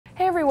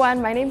Hey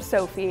everyone, my name's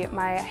Sophie.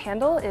 My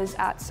handle is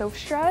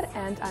 @SophShred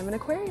and I'm an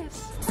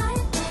Aquarius.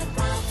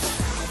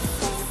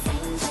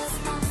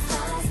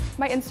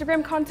 My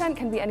Instagram content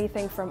can be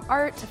anything from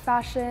art to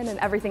fashion and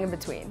everything in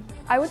between.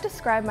 I would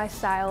describe my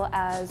style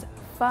as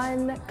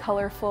fun,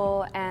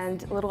 colorful,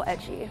 and a little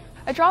edgy.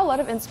 I draw a lot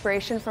of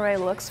inspiration for my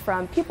looks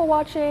from people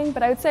watching,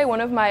 but I would say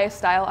one of my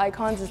style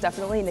icons is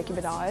definitely Nicki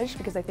Minaj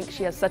because I think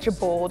she has such a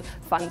bold,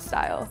 fun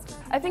style.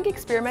 I think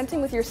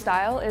experimenting with your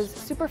style is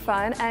super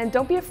fun, and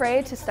don't be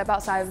afraid to step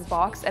outside of the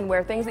box and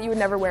wear things that you would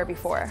never wear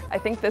before. I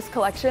think this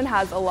collection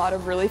has a lot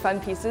of really fun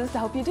pieces to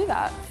help you do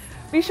that.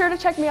 Be sure to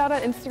check me out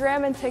on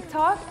Instagram and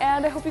TikTok,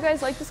 and I hope you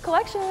guys like this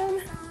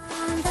collection.